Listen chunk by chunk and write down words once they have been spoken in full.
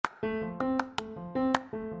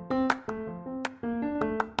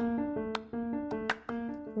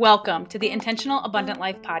Welcome to the Intentional Abundant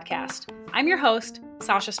Life podcast. I'm your host,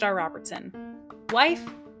 Sasha Starr Robertson. Wife,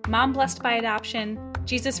 mom blessed by adoption,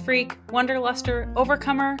 Jesus freak, wanderluster,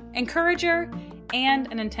 overcomer, encourager,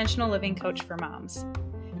 and an intentional living coach for moms.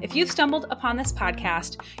 If you've stumbled upon this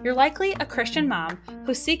podcast, you're likely a Christian mom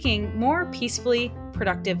who's seeking more peacefully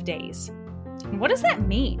productive days. And what does that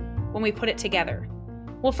mean when we put it together?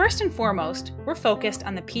 Well, first and foremost, we're focused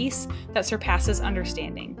on the peace that surpasses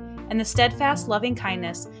understanding and the steadfast loving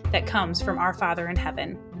kindness that comes from our Father in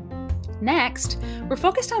heaven. Next, we're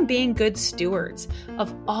focused on being good stewards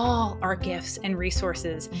of all our gifts and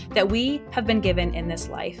resources that we have been given in this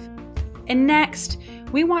life. And next,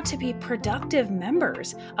 we want to be productive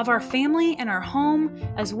members of our family and our home,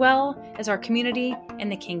 as well as our community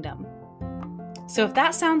and the kingdom. So if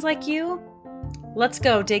that sounds like you, let's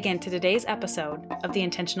go dig into today's episode of the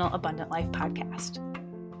Intentional Abundant Life podcast.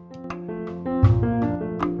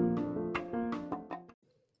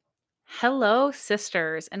 Hello,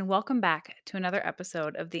 sisters, and welcome back to another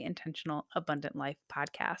episode of the Intentional Abundant Life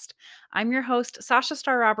podcast. I'm your host, Sasha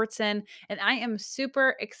Starr Robertson, and I am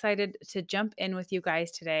super excited to jump in with you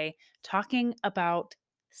guys today talking about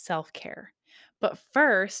self-care. But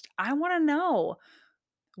first, I want to know,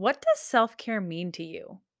 what does self-care mean to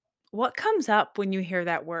you? What comes up when you hear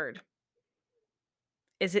that word?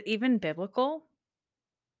 Is it even biblical?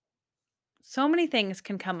 So many things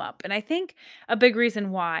can come up. And I think a big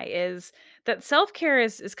reason why is that self-care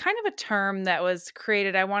is kind of a term that was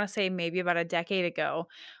created, I want to say maybe about a decade ago,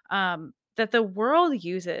 that the world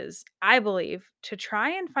uses, I believe, to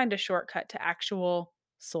try and find a shortcut to actual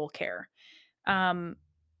soul care. Um,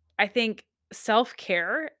 I think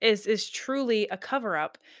self-care is truly a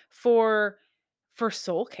cover-up for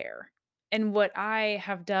soul care and what I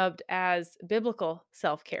have dubbed as biblical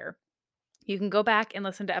self-care. You can go back and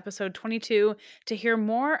listen to episode 22 to hear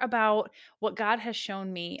more about what God has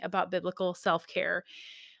shown me about biblical self-care.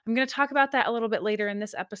 I'm going to talk about that a little bit later in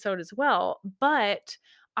this episode as well, but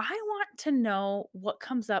I want to know what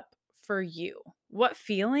comes up for you. What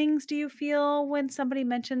feelings do you feel when somebody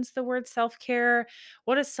mentions the word self-care?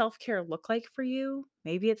 What does self-care look like for you?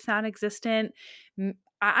 Maybe it's non-existent.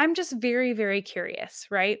 I'm just very, very curious,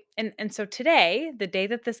 right? And so today, the day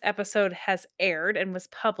that this episode has aired and was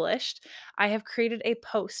published, I have created a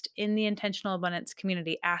post in the Intentional Abundance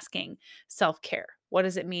community asking self-care. What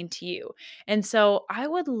does it mean to you? And so I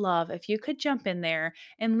would love if you could jump in there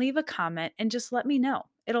and leave a comment and just let me know.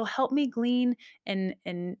 It'll help me glean and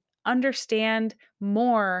understand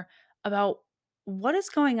more about what is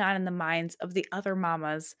going on in the minds of the other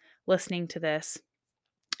mamas listening to this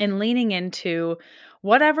and leaning into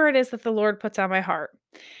whatever it is that the Lord puts on my heart.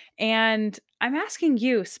 And I'm asking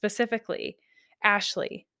you specifically,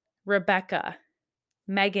 Ashley, Rebecca,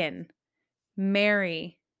 Megan,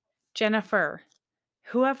 Mary, Jennifer,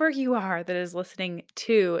 whoever you are that is listening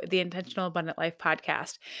to the Intentional Abundant Life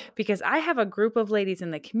podcast, because I have a group of ladies in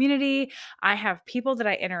the community. I have people that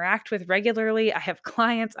I interact with regularly. I have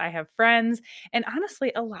clients, I have friends, and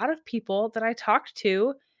honestly, a lot of people that I talk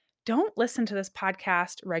to don't listen to this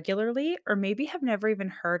podcast regularly, or maybe have never even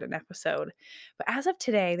heard an episode. But as of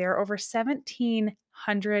today, there are over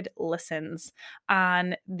 1,700 listens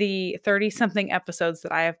on the 30-something episodes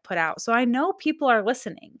that I have put out. So I know people are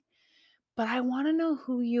listening, but I want to know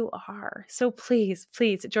who you are. So please,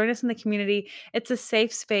 please join us in the community. It's a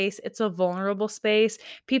safe space. It's a vulnerable space.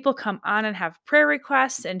 People come on and have prayer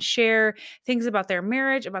requests and share things about their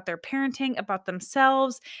marriage, about their parenting, about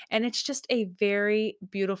themselves. And it's just a very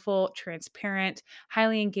beautiful, transparent,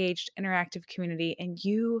 highly engaged, interactive community. And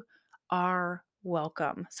you are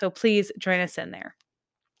welcome. So please join us in there.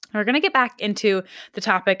 We're going to get back into the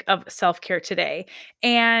topic of self-care today.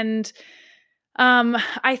 And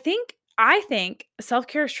I think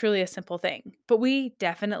self-care is truly a simple thing, but we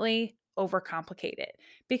definitely overcomplicate it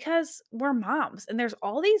because we're moms and there's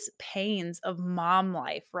all these pains of mom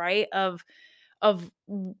life, right? Of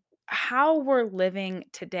how we're living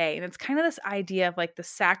today. And it's kind of this idea of like the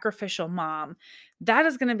sacrificial mom. That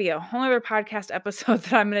is going to be a whole other podcast episode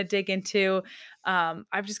that I'm going to dig into.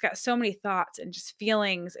 I've just got so many thoughts and just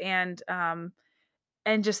feelings and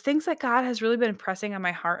just things that God has really been pressing on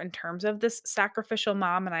my heart in terms of this sacrificial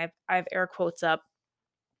mom, and I've air quotes up.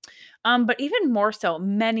 But even more so,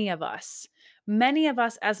 many of us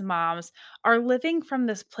as moms are living from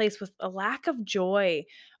this place with a lack of joy,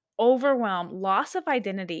 overwhelm, loss of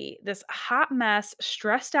identity, this hot mess,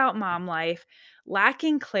 stressed out mom life,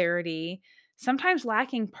 lacking clarity, sometimes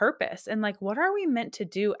lacking purpose and like what are we meant to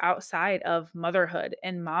do outside of motherhood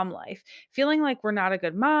and mom life, feeling like we're not a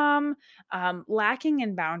good mom, lacking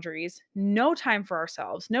in boundaries, no time for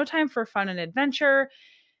ourselves, no time for fun and adventure,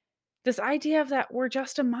 this idea of that we're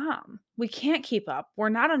just a mom, we can't keep up, we're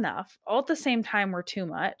not enough, all at the same time we're too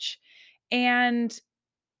much, and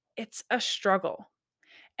it's a struggle.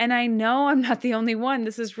 And I know I'm not the only one.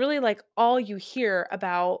 This is really like all you hear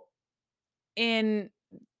about in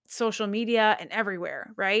social media and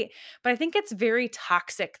everywhere, right? But I think it's very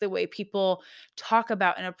toxic the way people talk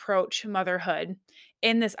about and approach motherhood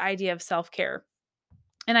in this idea of self care.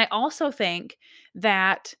 And I also think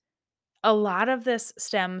that a lot of this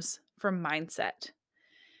stems from mindset.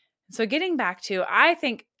 So, getting back to, I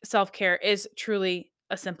think self care is truly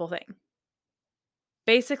a simple thing.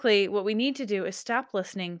 Basically, what we need to do is stop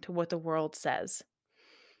listening to what the world says.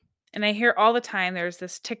 And I hear all the time there's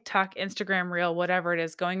this TikTok, Instagram reel, whatever it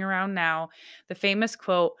is going around now, the famous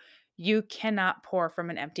quote, "You cannot pour from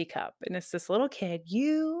an empty cup." And it's this little kid,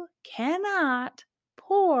 "You cannot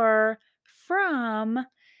pour from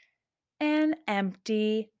an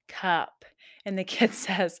empty cup." And the kid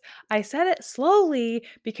says, "I said it slowly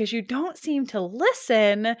because you don't seem to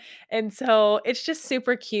listen." And so it's just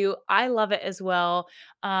super cute. I love it as well.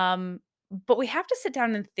 But we have to sit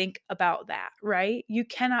down and think about that, right? You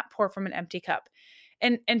cannot pour from an empty cup.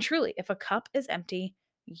 And truly, if a cup is empty,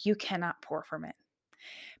 you cannot pour from it.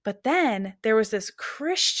 But then there was this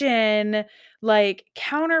Christian like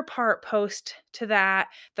counterpart post to that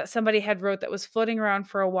somebody had wrote that was floating around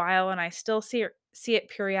for a while and I still see it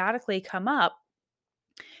periodically come up.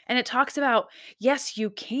 And it talks about, yes,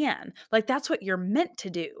 you can. Like that's what you're meant to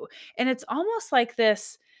do. And it's almost like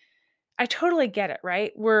this, I totally get it,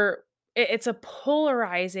 right? It's a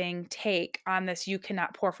polarizing take on this, you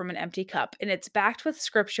cannot pour from an empty cup, and it's backed with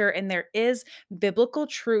scripture and there is biblical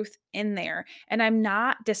truth in there. And I'm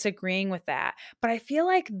not disagreeing with that, but I feel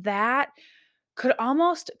like that could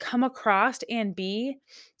almost come across and be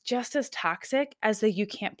just as toxic as the "you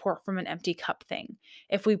can't pour from an empty cup" thing,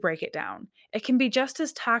 if we break it down. It can be just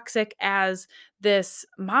as toxic as this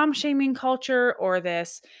mom shaming culture or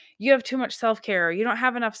this, "You have too much self care, you don't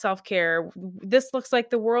have enough self care, this looks like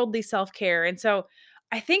the worldly self care." And so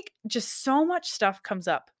I think just so much stuff comes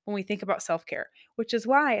up when we think about self care, which is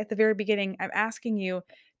why at the very beginning, I'm asking you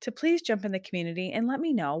to please jump in the community and let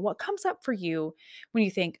me know what comes up for you when you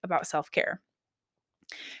think about self care.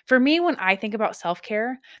 For me, when I think about self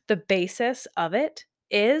care, the basis of it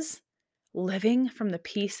is living from the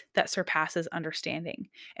peace that surpasses understanding.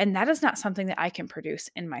 And that is not something that I can produce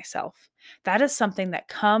in myself. That is something that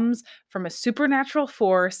comes from a supernatural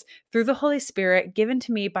force through the Holy Spirit given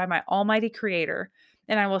to me by my Almighty Creator.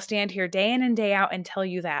 And I will stand here day in and day out and tell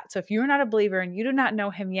you that. So if you're not a believer and you do not know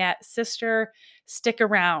Him yet, sister, stick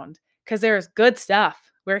around because there is good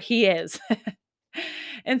stuff where He is.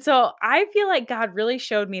 And so I feel like God really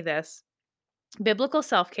showed me this biblical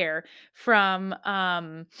self-care from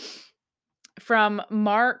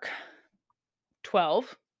Mark 12.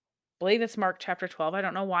 I believe it's Mark chapter 12. I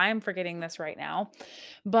don't know why I'm forgetting this right now.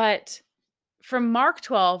 But from Mark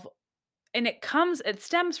 12, and it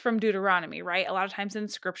stems from Deuteronomy, right? A lot of times in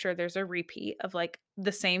scripture there's a repeat of like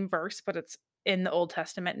the same verse, but it's in the Old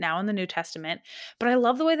Testament, now in the New Testament. But I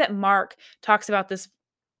love the way that Mark talks about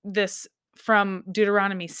this from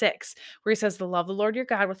Deuteronomy 6, where he says to love the Lord your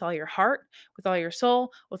God with all your heart, with all your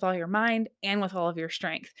soul, with all your mind, and with all of your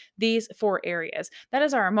strength. These four areas. That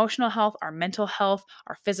is our emotional health, our mental health,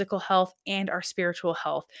 our physical health, and our spiritual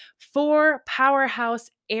health. Four powerhouse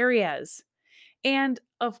areas. And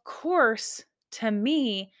of course, to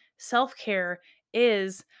me, self care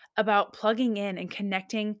is about plugging in and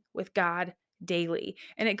connecting with God daily.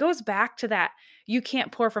 And it goes back to that, you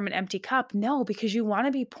can't pour from an empty cup. No, because you want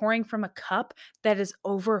to be pouring from a cup that is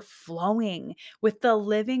overflowing with the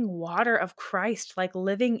living water of Christ, like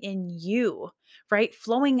living in you, right?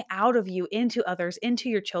 Flowing out of you into others, into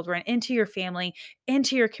your children, into your family,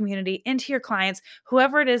 into your community, into your clients,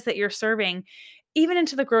 whoever it is that you're serving, even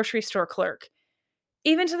into the grocery store clerk,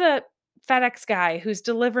 even to the FedEx guy who's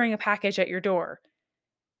delivering a package at your door,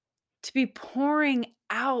 to be pouring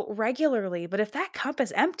out regularly. But if that cup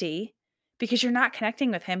is empty because you're not connecting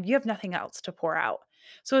with him, you have nothing else to pour out.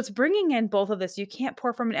 So it's bringing in both of this. You can't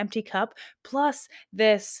pour from an empty cup, plus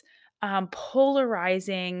this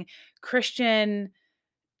polarizing Christian,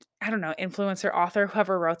 I don't know, influencer, author,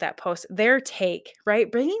 whoever wrote that post, their take,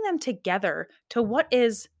 right? Bringing them together to what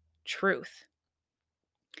is truth.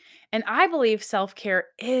 And I believe self care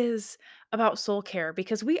is about soul care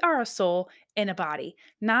because we are a soul in a body,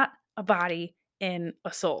 not a body in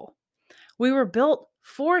a soul. We were built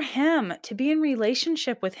for him, to be in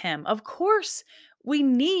relationship with him. Of course, we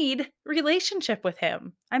need relationship with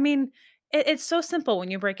him. I mean, it's so simple when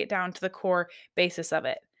you break it down to the core basis of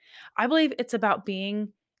it. I believe it's about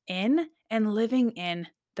being in and living in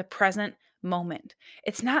the present moment.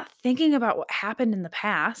 It's not thinking about what happened in the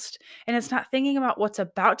past, and it's not thinking about what's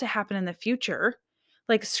about to happen in the future.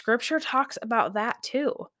 Like scripture talks about that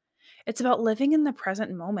too. It's about living in the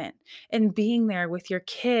present moment and being there with your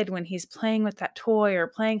kid when he's playing with that toy or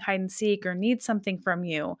playing hide and seek or needs something from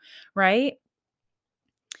you, right?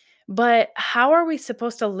 But how are we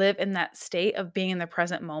supposed to live in that state of being in the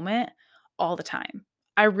present moment all the time?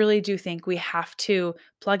 I really do think we have to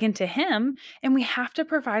plug into Him and we have to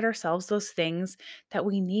provide ourselves those things that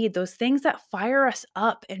we need, those things that fire us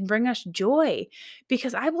up and bring us joy.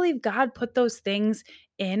 Because I believe God put those things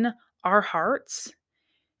in our hearts,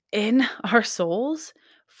 in our souls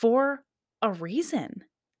for a reason.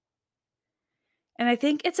 And I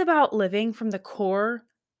think it's about living from the core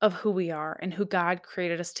of who we are and who God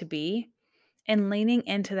created us to be and leaning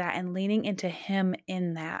into that and leaning into Him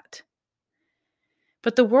in that.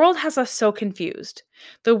 But the world has us so confused.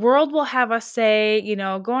 The world will have us say,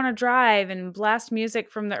 go on a drive and blast music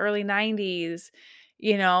from the early 90s,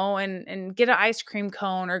 and get an ice cream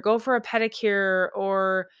cone or go for a pedicure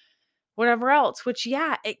or whatever else, which,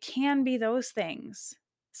 yeah, it can be those things.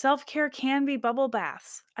 Self care can be bubble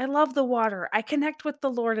baths. I love the water. I connect with the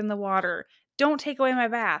Lord in the water. Don't take away my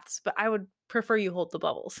baths, but I would prefer you hold the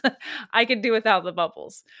bubbles. I could do without the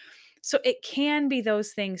bubbles. So it can be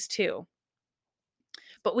those things too.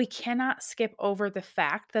 But we cannot skip over the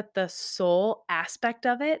fact that the soul aspect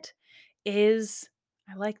of it is,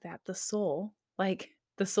 I like that, the soul, like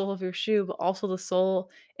the sole of your shoe, but also the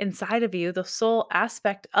soul inside of you. The soul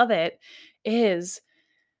aspect of it is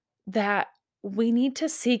that we need to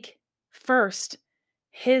seek first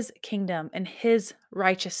His kingdom and His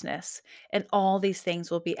righteousness, and all these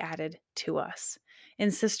things will be added to us.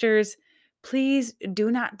 And sisters, please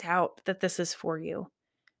do not doubt that this is for you,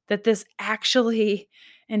 that this actually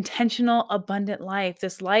intentional, abundant life,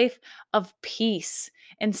 this life of peace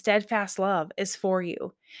and steadfast love is for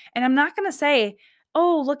you. And I'm not going to say,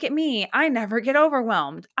 "Oh, look at me. I never get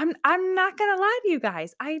overwhelmed." I'm not going to lie to you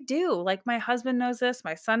guys. I do. Like my husband knows this,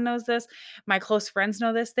 my son knows this, my close friends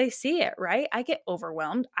know this. They see it, right? I get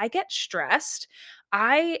overwhelmed. I get stressed.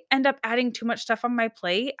 I end up adding too much stuff on my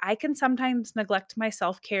plate. I can sometimes neglect my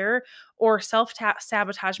self-care or self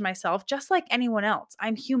sabotage myself just like anyone else.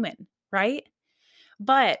 I'm human, right?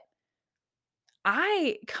 But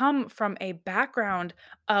I come from a background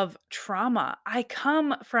of trauma. I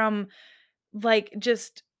come from like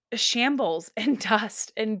just shambles and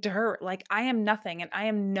dust and dirt. Like I am nothing and I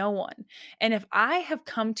am no one. And if I have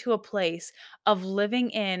come to a place of living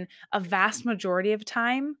in a vast majority of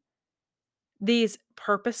time, these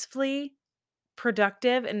purposefully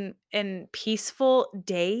productive and peaceful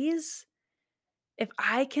days, if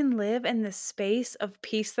I can live in this space of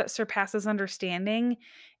peace that surpasses understanding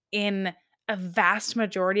in a vast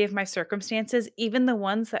majority of my circumstances, even the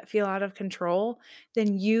ones that feel out of control,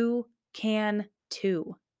 then you can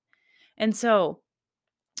too. And so,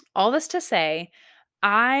 all this to say,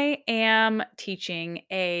 I am teaching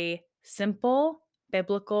a simple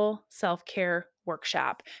biblical self care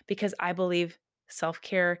workshop because I believe self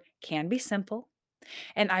care can be simple.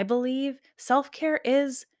 And I believe self care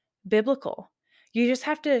is biblical. You just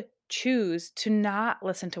have to choose to not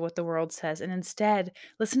listen to what the world says and instead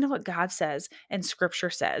listen to what God says and scripture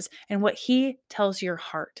says and what He tells your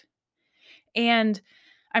heart. And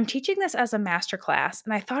I'm teaching this as a master class,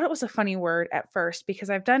 and I thought it was a funny word at first because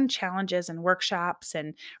I've done challenges and workshops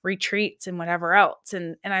and retreats and whatever else.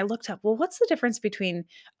 And I looked up, well, what's the difference between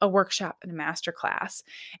a workshop and a master class?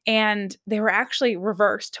 And they were actually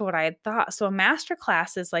reversed to what I had thought. So a master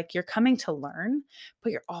class is like you're coming to learn,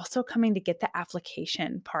 but you're also coming to get the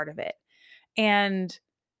application part of it. And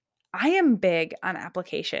I am big on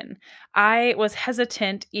application. I was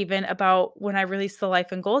hesitant even about when I released the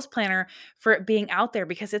Life and Goals Planner for it being out there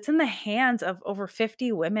because it's in the hands of over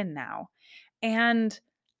 50 women now. And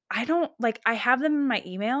I don't like, I have them in my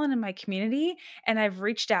email and in my community, and I've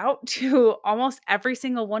reached out to almost every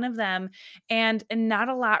single one of them, and not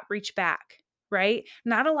a lot reach back. Right?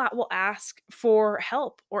 Not a lot will ask for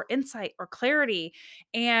help or insight or clarity.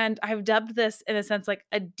 And I've dubbed this in a sense like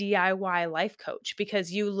a DIY life coach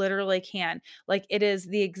because you literally can. Like it is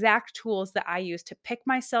the exact tools that I use to pick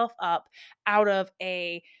myself up out of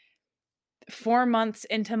a 4 months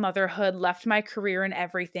into motherhood, left my career and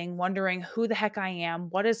everything, wondering who the heck I am,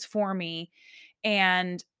 what is for me,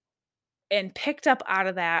 and picked up out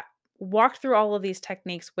of that, walked through all of these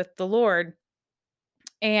techniques with the Lord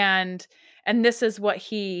And this is what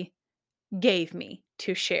he gave me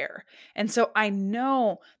to share. And so I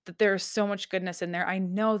know that there's so much goodness in there. I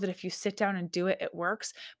know that if you sit down and do it, it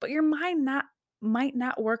works, but your mind might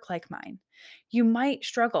not work like mine. You might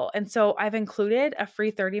struggle. And so I've included a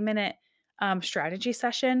free 30-minute strategy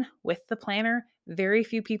session with the planner. Very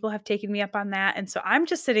few people have taken me up on that. And so I'm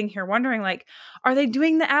just sitting here wondering, like, are they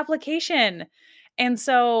doing the application? And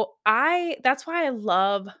so that's why I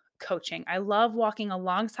love coaching. I love walking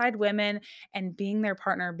alongside women and being their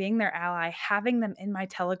partner, being their ally, having them in my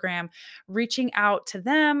Telegram, reaching out to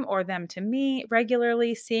them or them to me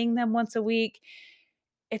regularly, seeing them once a week.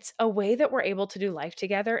 It's a way that we're able to do life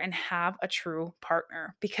together and have a true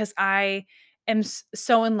partner, because I am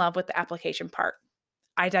so in love with the application part.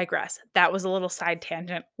 I digress. That was a little side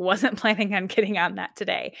tangent. Wasn't planning on getting on that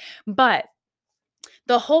today. But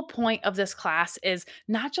the whole point of this class is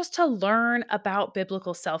not just to learn about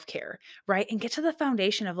biblical self care, right? And get to the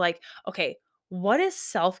foundation of, like, okay, what is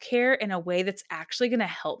self care in a way that's actually going to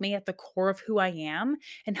help me at the core of who I am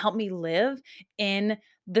and help me live in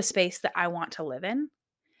the space that I want to live in?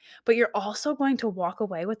 But you're also going to walk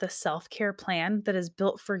away with a self care plan that is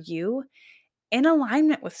built for you in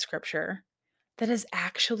alignment with scripture, that is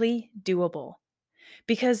actually doable,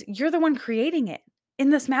 because you're the one creating it in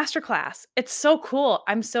this masterclass. It's so cool.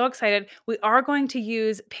 I'm so excited. We are going to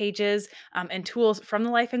use pages and tools from the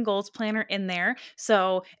Life and Goals Planner in there.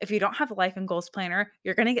 So if you don't have the Life and Goals Planner,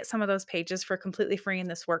 you're going to get some of those pages for completely free in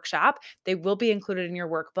this workshop. They will be included in your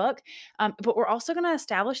workbook. But we're also going to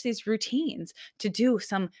establish these routines to do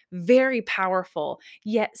some very powerful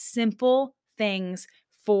yet simple things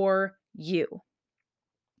for you.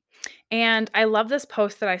 And I love this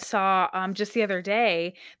post that I saw just the other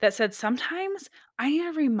day that said, sometimes I need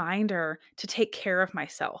a reminder to take care of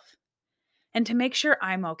myself and to make sure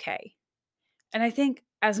I'm okay. And I think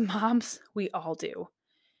as moms, we all do.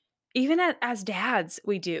 Even as dads,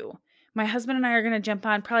 we do. My husband and I are going to jump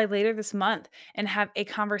on probably later this month and have a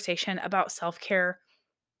conversation about self care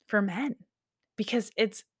for men, because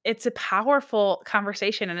it's a powerful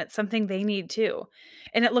conversation and it's something they need too.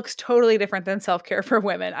 And it looks totally different than self-care for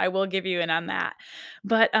women. I will give you in on that.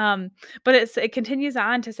 But it continues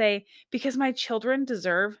on to say, because my children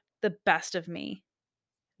deserve the best of me,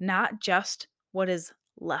 not just what is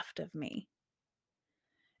left of me.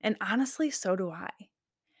 And honestly, so do I.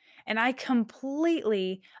 And I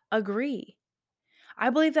completely agree. I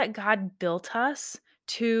believe that God built us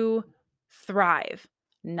to thrive,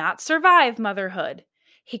 not survive motherhood.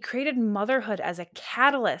 He created motherhood as a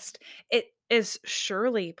catalyst. It is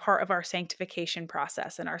surely part of our sanctification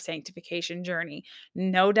process and our sanctification journey.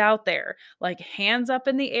 No doubt there. Like, hands up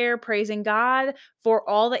in the air, praising God for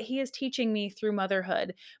all that He is teaching me through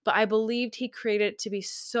motherhood. But I believed He created it to be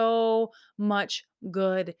so much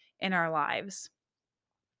good in our lives.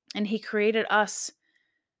 And He created us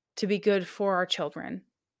to be good for our children.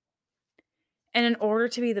 And in order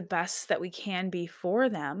to be the best that we can be for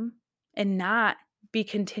them and not be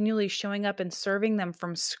continually showing up and serving them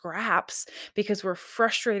from scraps because we're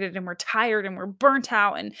frustrated and we're tired and we're burnt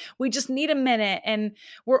out and we just need a minute and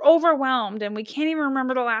we're overwhelmed and we can't even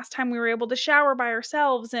remember the last time we were able to shower by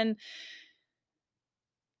ourselves, and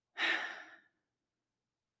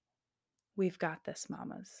we've got this,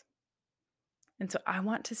 mamas. And so I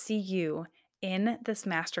want to see you in this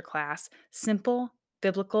masterclass, Simple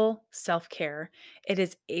Biblical Self-Care. It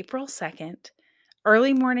is April 2nd,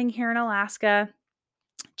 early morning here in Alaska.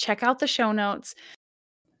 Check out the show notes.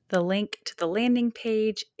 The link to the landing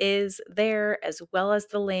page is there, as well as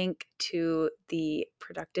the link to the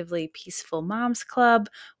Productively Peaceful Moms Club,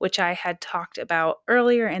 which I had talked about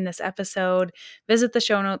earlier in this episode. Visit the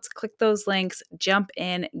show notes, click those links, jump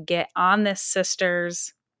in, get on this,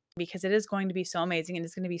 sisters, because it is going to be so amazing and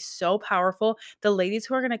it's going to be so powerful. The ladies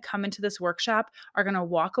who are going to come into this workshop are going to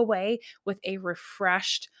walk away with a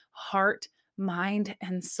refreshed heart, mind,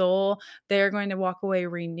 and soul. They're going to walk away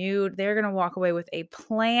renewed. They're going to walk away with a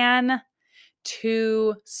plan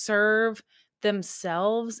to serve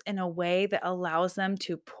themselves in a way that allows them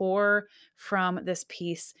to pour from this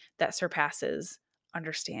peace that surpasses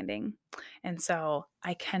understanding. And so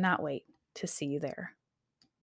I cannot wait to see you there.